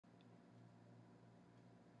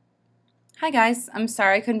Hi guys, I'm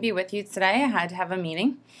sorry I couldn't be with you today. I had to have a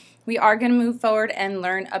meeting. We are going to move forward and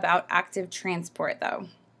learn about active transport though.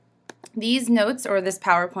 These notes, or this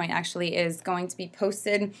PowerPoint actually, is going to be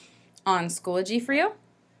posted on Schoology for you.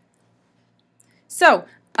 So,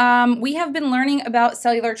 we have been learning about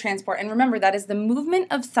cellular transport, and remember that is the movement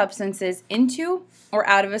of substances into or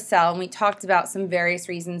out of a cell, and we talked about some various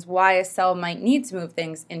reasons why a cell might need to move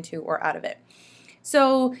things into or out of it.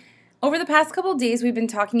 So, over the past couple of days, we've been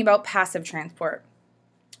talking about passive transport.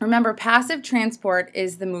 Remember, passive transport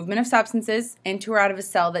is the movement of substances into or out of a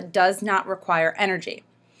cell that does not require energy.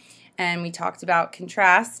 And we talked about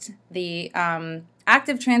contrast, the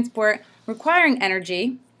active transport requiring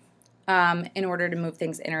energy in order to move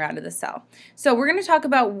things in or out of the cell. So we're going to talk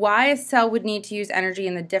about why a cell would need to use energy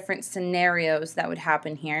in the different scenarios that would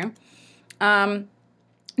happen here.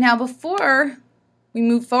 Now, before we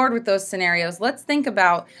move forward with those scenarios, let's think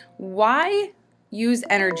about why use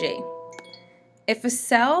energy. If a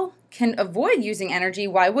cell can avoid using energy,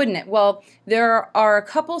 why wouldn't it? Well, there are a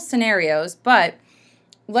couple scenarios, but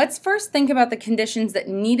let's first think about the conditions that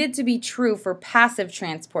needed to be true for passive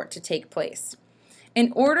transport to take place.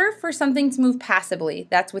 In order for something to move passively,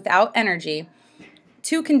 that's without energy,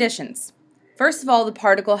 two conditions. First of all, the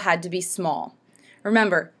particle had to be small.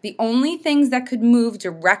 Remember, the only things that could move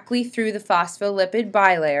directly through the phospholipid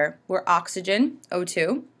bilayer were oxygen,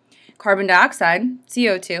 O2, carbon dioxide,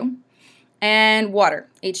 CO2, and water,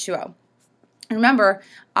 H2O. Remember,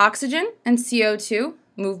 oxygen and CO2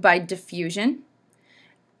 move by diffusion,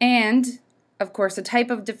 and, of course, a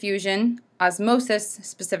type of diffusion, osmosis,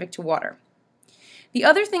 specific to water. The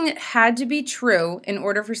other thing that had to be true in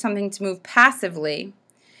order for something to move passively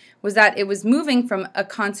was that it was moving from a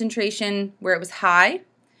concentration where it was high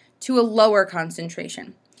to a lower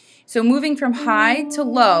concentration. So moving from high to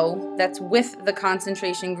low, that's with the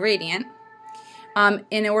concentration gradient,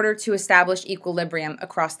 in order to establish equilibrium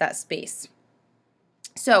across that space.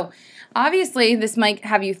 So obviously this might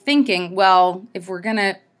have you thinking, well, if we're going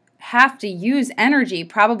to have to use energy,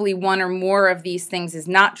 probably one or more of these things is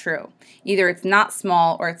not true. Either it's not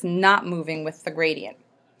small or it's not moving with the gradient.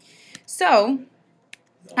 So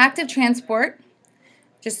active transport,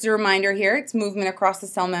 just a reminder here, it's movement across the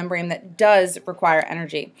cell membrane that does require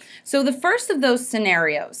energy. So the first of those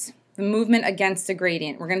scenarios, the movement against a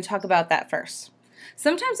gradient, we're going to talk about that first.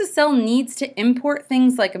 Sometimes a cell needs to import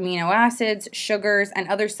things like amino acids, sugars, and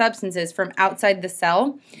other substances from outside the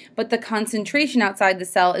cell, but the concentration outside the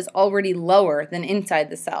cell is already lower than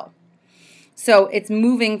inside the cell. So it's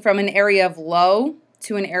moving from an area of low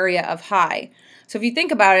to an area of high. So if you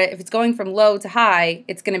think about it, if it's going from low to high,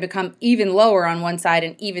 it's going to become even lower on one side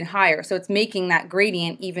and even higher. So it's making that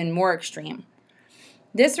gradient even more extreme.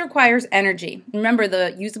 This requires energy. Remember,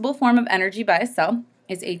 the usable form of energy by a cell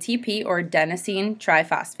is ATP, or adenosine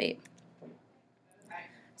triphosphate.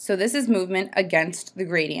 So this is movement against the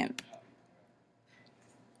gradient.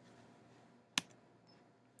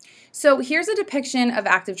 So here's a depiction of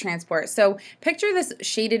active transport. So picture this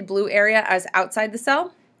shaded blue area as outside the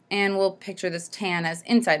cell, and we'll picture this tan as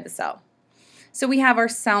inside the cell. So we have our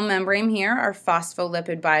cell membrane here, our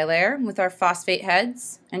phospholipid bilayer with our phosphate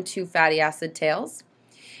heads and two fatty acid tails.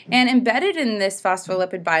 And embedded in this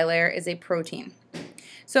phospholipid bilayer is a protein.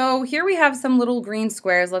 So here we have some little green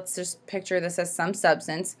squares. Let's just picture this as some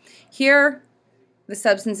substance. Here, the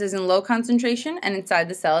substance is in low concentration, and inside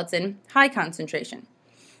the cell it's in high concentration.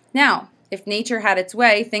 Now, if nature had its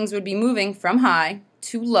way, things would be moving from high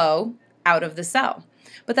to low out of the cell.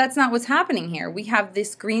 But that's not what's happening here. We have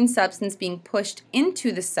this green substance being pushed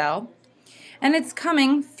into the cell, and it's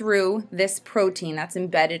coming through this protein that's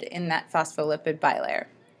embedded in that phospholipid bilayer.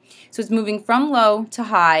 So it's moving from low to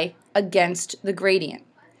high against the gradient.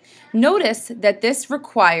 Notice that this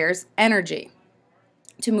requires energy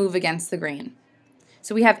to move against the grain.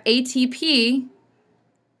 So we have ATP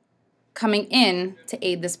coming in to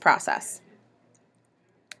aid this process.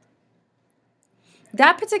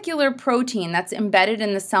 That particular protein that's embedded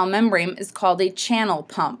in the cell membrane is called a channel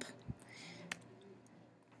pump.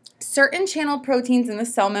 Certain channel proteins in the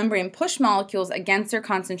cell membrane push molecules against their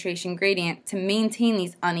concentration gradient to maintain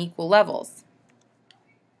these unequal levels.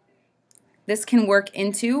 This can work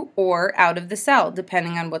into or out of the cell,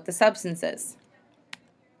 depending on what the substance is.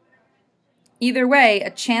 Either way, a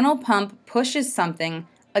channel pump pushes something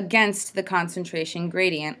against the concentration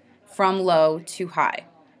gradient from low to high.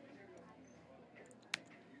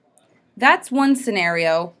 That's one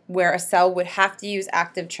scenario where a cell would have to use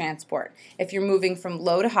active transport, if you're moving from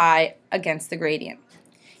low to high against the gradient.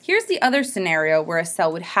 Here's the other scenario where a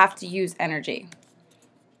cell would have to use energy.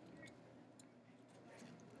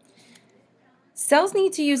 Cells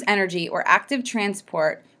need to use energy or active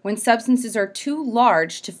transport when substances are too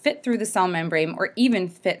large to fit through the cell membrane or even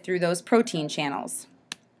fit through those protein channels.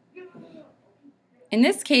 In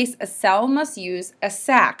this case, a cell must use a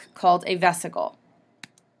sac called a vesicle.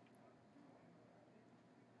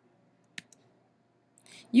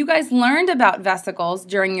 You guys learned about vesicles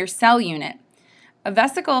during your cell unit. A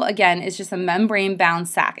vesicle, again, is just a membrane-bound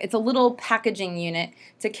sac. It's a little packaging unit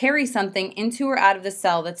to carry something into or out of the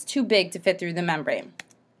cell that's too big to fit through the membrane.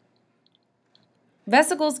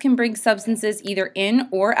 Vesicles can bring substances either in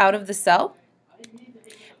or out of the cell,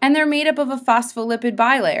 and they're made up of a phospholipid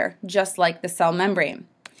bilayer, just like the cell membrane.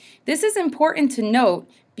 This is important to note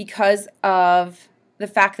because of the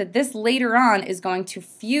fact that this later on is going to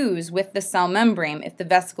fuse with the cell membrane if the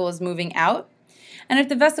vesicle is moving out. And if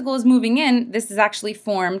the vesicle is moving in, this is actually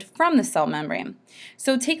formed from the cell membrane.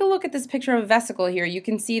 So take a look at this picture of a vesicle here. You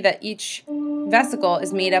can see that each vesicle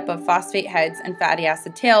is made up of phosphate heads and fatty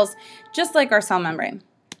acid tails, just like our cell membrane.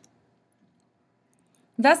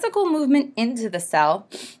 Vesicle movement into the cell,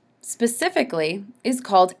 specifically, is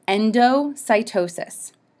called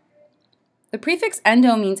endocytosis. The prefix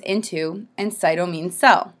endo means into, and cyto means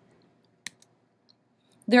cell.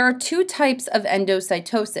 There are two types of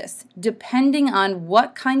endocytosis, depending on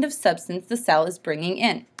what kind of substance the cell is bringing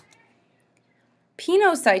in.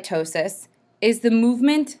 Pinocytosis is the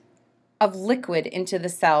movement of liquid into the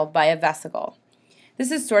cell by a vesicle. This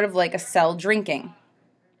is sort of like a cell drinking.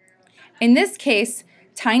 In this case,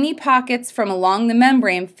 tiny pockets from along the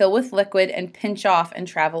membrane fill with liquid and pinch off and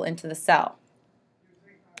travel into the cell.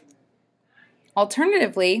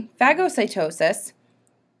 Alternatively, phagocytosis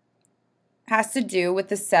has to do with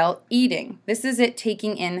the cell eating. This is it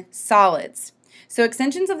taking in solids. So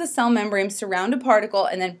extensions of the cell membrane surround a particle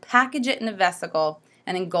and then package it in a vesicle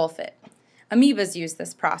and engulf it. Amoebas use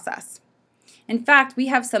this process. In fact, we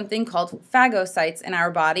have something called phagocytes in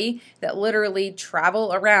our body that literally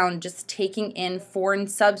travel around just taking in foreign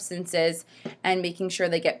substances and making sure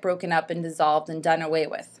they get broken up and dissolved and done away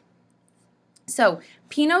with. So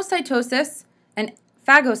pinocytosis and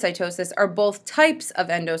phagocytosis are both types of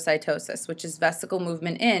endocytosis, which is vesicle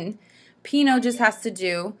movement in. Pino just has to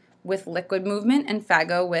do with liquid movement and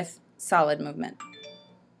phago with solid movement.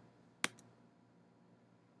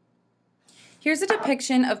 Here's a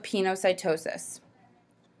depiction of pinocytosis.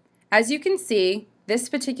 As you can see, this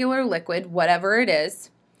particular liquid, whatever it is,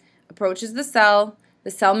 approaches the cell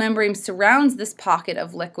membrane surrounds this pocket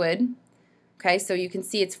of liquid. Okay, so you can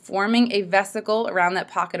see it's forming a vesicle around that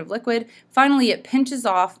pocket of liquid. Finally, it pinches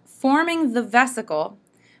off, forming the vesicle,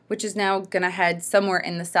 which is now going to head somewhere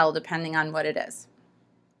in the cell depending on what it is.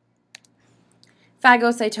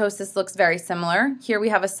 Phagocytosis looks very similar. Here we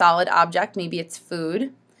have a solid object, maybe it's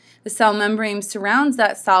food. The cell membrane surrounds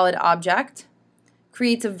that solid object,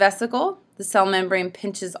 creates a vesicle, the cell membrane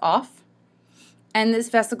pinches off, and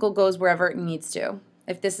this vesicle goes wherever it needs to.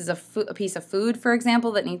 If this is a piece of food, for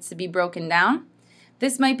example, that needs to be broken down,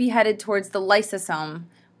 this might be headed towards the lysosome,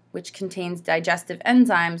 which contains digestive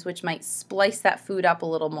enzymes, which might splice that food up a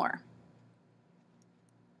little more.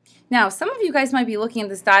 Now, some of you guys might be looking at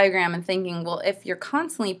this diagram and thinking, well, if you're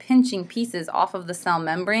constantly pinching pieces off of the cell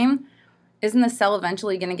membrane, isn't the cell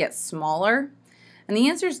eventually going to get smaller? And the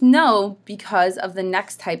answer is no, because of the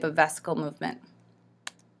next type of vesicle movement.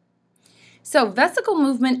 So, vesicle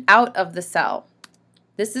movement out of the cell.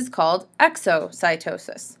 This is called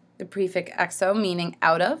exocytosis. The prefix exo meaning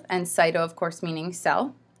out of, and cyto, of course, meaning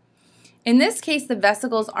cell. In this case, the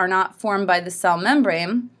vesicles are not formed by the cell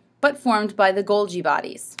membrane, but formed by the Golgi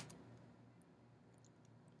bodies.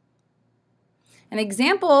 An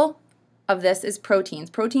example of this is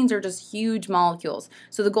proteins. Proteins are just huge molecules.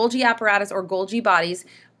 So the Golgi apparatus or Golgi bodies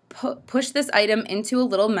push this item into a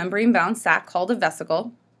little membrane-bound sac called a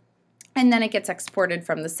vesicle, and then it gets exported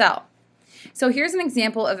from the cell. So here's an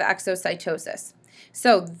example of exocytosis.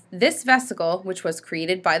 So this vesicle, which was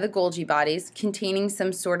created by the Golgi bodies, containing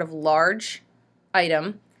some sort of large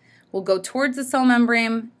item, will go towards the cell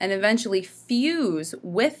membrane and eventually fuse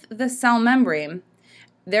with the cell membrane,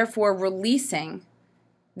 therefore releasing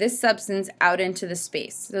this substance out into the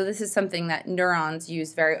space. So this is something that neurons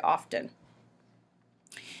use very often.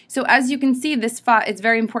 So as you can see, it's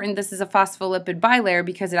very important this is a phospholipid bilayer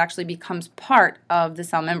because it actually becomes part of the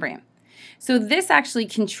cell membrane. So this actually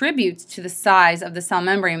contributes to the size of the cell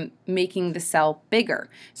membrane, making the cell bigger.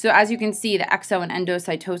 So as you can see, the exo and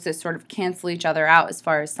endocytosis sort of cancel each other out as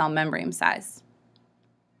far as cell membrane size.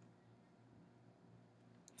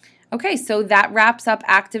 Okay, so that wraps up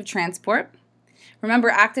active transport. Remember,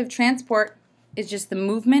 active transport is just the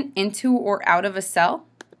movement into or out of a cell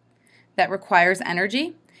that requires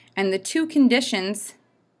energy. And the two conditions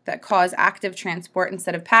that cause active transport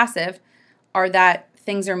instead of passive are that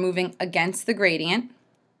things are moving against the gradient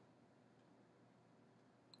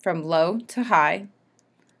from low to high,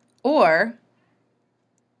 or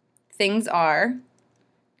things are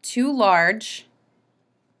too large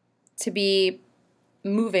to be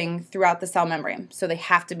moving throughout the cell membrane, so they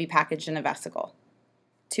have to be packaged in a vesicle.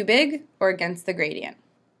 Too big or against the gradient.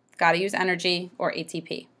 Got to use energy or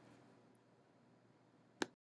ATP.